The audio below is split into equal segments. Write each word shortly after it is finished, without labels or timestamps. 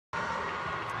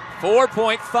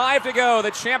4.5 to go.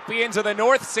 The champions of the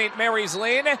North, St. Mary's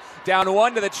Lane, down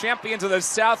 1 to the champions of the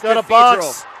South, got Cathedral. A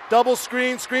box, double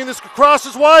screen, this cross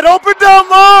is wide open down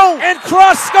low. And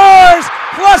Cross scores,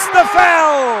 plus the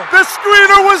foul. The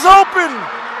screener was open.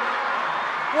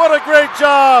 What a great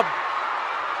job.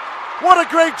 What a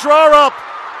great draw up.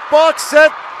 Box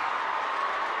set.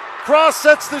 Cross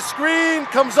sets the screen,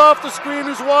 comes off the screen,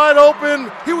 who's wide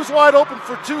open. He was wide open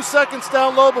for 2 seconds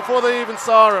down low before they even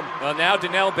saw him. Well, now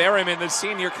Donnell Berryman, the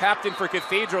senior captain for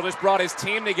Cathedral, just brought his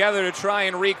team together to try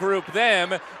and regroup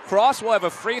them. Cross will have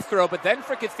a free throw, but then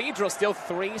for Cathedral, still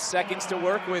 3 seconds to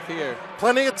work with here.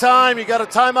 Plenty of time. You got a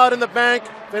timeout in the bank.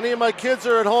 If any of my kids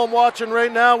are at home watching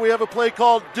right now, we have a play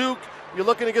called Duke. You're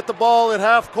looking to get the ball at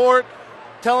half court.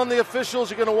 Telling the officials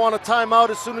you're going to want a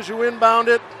timeout as soon as you inbound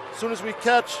it, as soon as we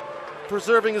catch,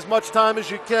 preserving as much time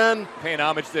as you can. Paying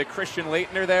homage to Christian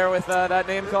Leitner there with that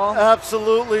name call.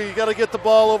 Absolutely. You got to get the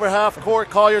ball over half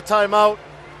court, call your timeout.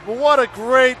 But what a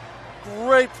great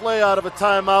play out of a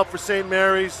timeout for St.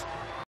 Mary's.